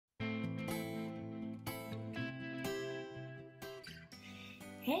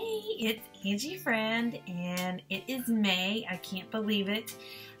Hey, it's Angie Friend, and it is May. I can't believe it.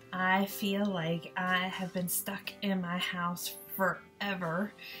 I feel like I have been stuck in my house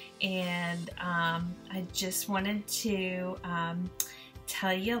forever, and I just wanted to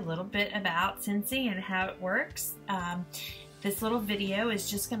tell you a little bit about Scentsy and how it works. This little video is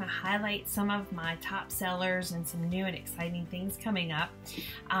just going to highlight some of my top sellers and some new and exciting things coming up.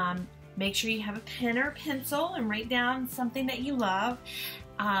 Make sure you have a pen or a pencil and write down something that you love.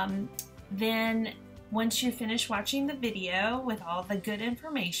 Then once you finish watching the video with all the good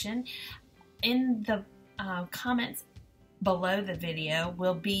information, in the comments below the video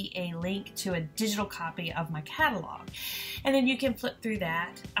will be a link to a digital copy of my catalog, and then you can flip through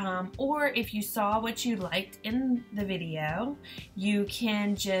that, or if you saw what you liked in the video, you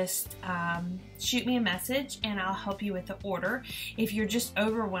can just shoot me a message and I'll help you with the order. If you're just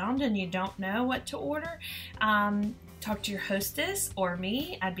overwhelmed and you don't know what to order, talk to your hostess or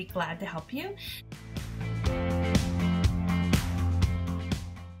me. I'd be glad to help you.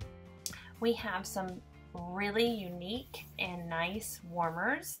 We have some really unique and nice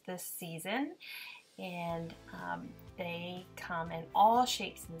warmers this season, and they come in all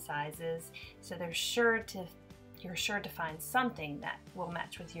shapes and sizes, so you're sure to find something that will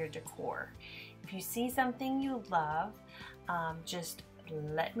match with your decor. If you see something you love, just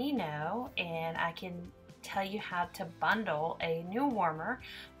let me know and I can tell you how to bundle a new warmer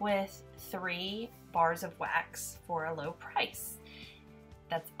with 3 bars of wax for a low price.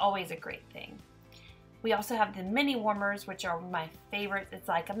 That's always a great thing. We also have the mini warmers, which are my favorites. It's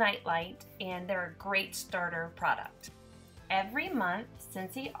like a nightlight, and they're a great starter product. Every month,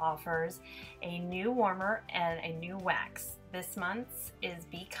 Scentsy offers a new warmer and a new wax. This month's is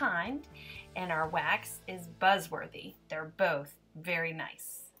Be Kind, and our wax is Buzzworthy. They're both very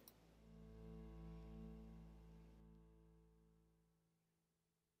nice.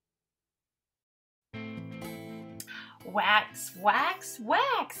 Wax, wax,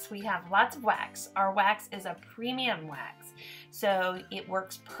 wax. We have lots of wax. Our wax is a premium wax, so it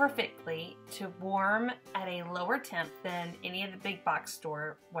works perfectly to warm at a lower temp than any of the big box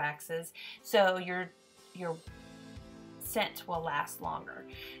store waxes, so your scent will last longer.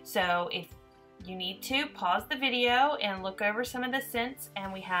 So if you need to, pause the video and look over some of the scents,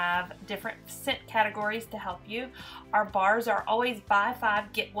 and we have different scent categories to help you. Our bars are always buy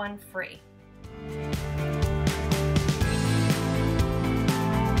 5, get 1 free.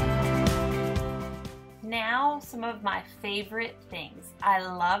 Now, some of my favorite things. I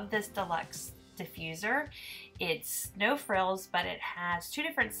love this deluxe diffuser. It's no frills, but it has 2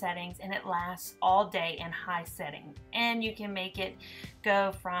 different settings and it lasts all day in high setting. And you can make it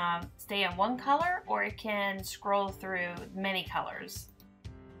go from stay in one color, or it can scroll through many colors.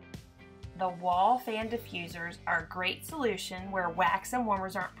 The wall fan diffusers are a great solution where wax and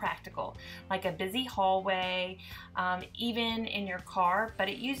warmers aren't practical, like a busy hallway, even in your car, but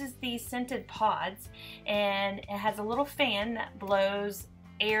it uses these scented pods, and it has a little fan that blows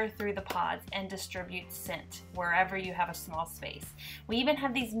air through the pods and distributes scent wherever you have a small space. We even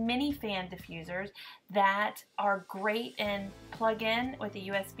have these mini fan diffusers that are great and plug in with a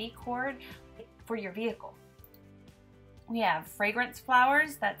USB cord for your vehicle. We have fragrance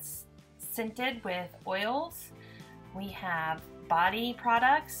flowers that's scented with oils. We have body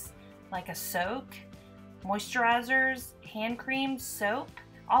products like a soak, moisturizers, hand cream, soap.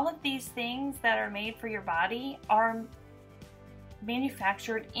 All of these things that are made for your body are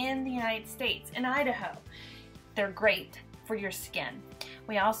manufactured in the United States, in Idaho. They're great for your skin.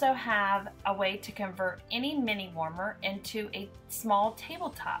 We also have a way to convert any mini warmer into a small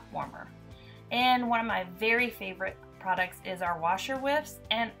tabletop warmer. And one of my very favorite products is our washer whiffs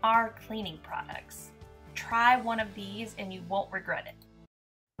and our cleaning products. Try one of these and you won't regret it.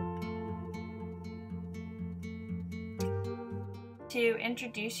 To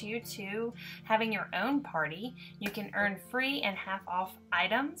introduce you to having your own party, you can earn free and half off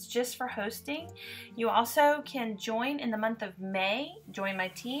items just for hosting. You also can join in the month of May, join my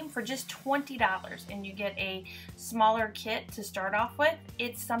team for just $20, and you get a smaller kit to start off with.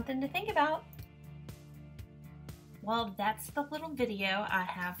 It's something to think about. Well, that's the little video I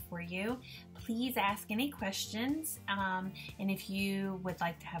have for you. Please ask any questions, and if you would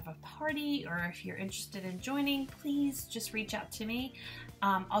like to have a party or if you're interested in joining, please just reach out to me.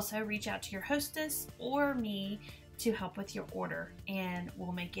 Also reach out to your hostess or me to help with your order, and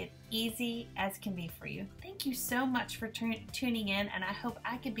we'll make it easy as can be for you. Thank you so much for tuning in, and I hope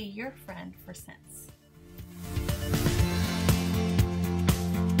I could be your friend for Scents.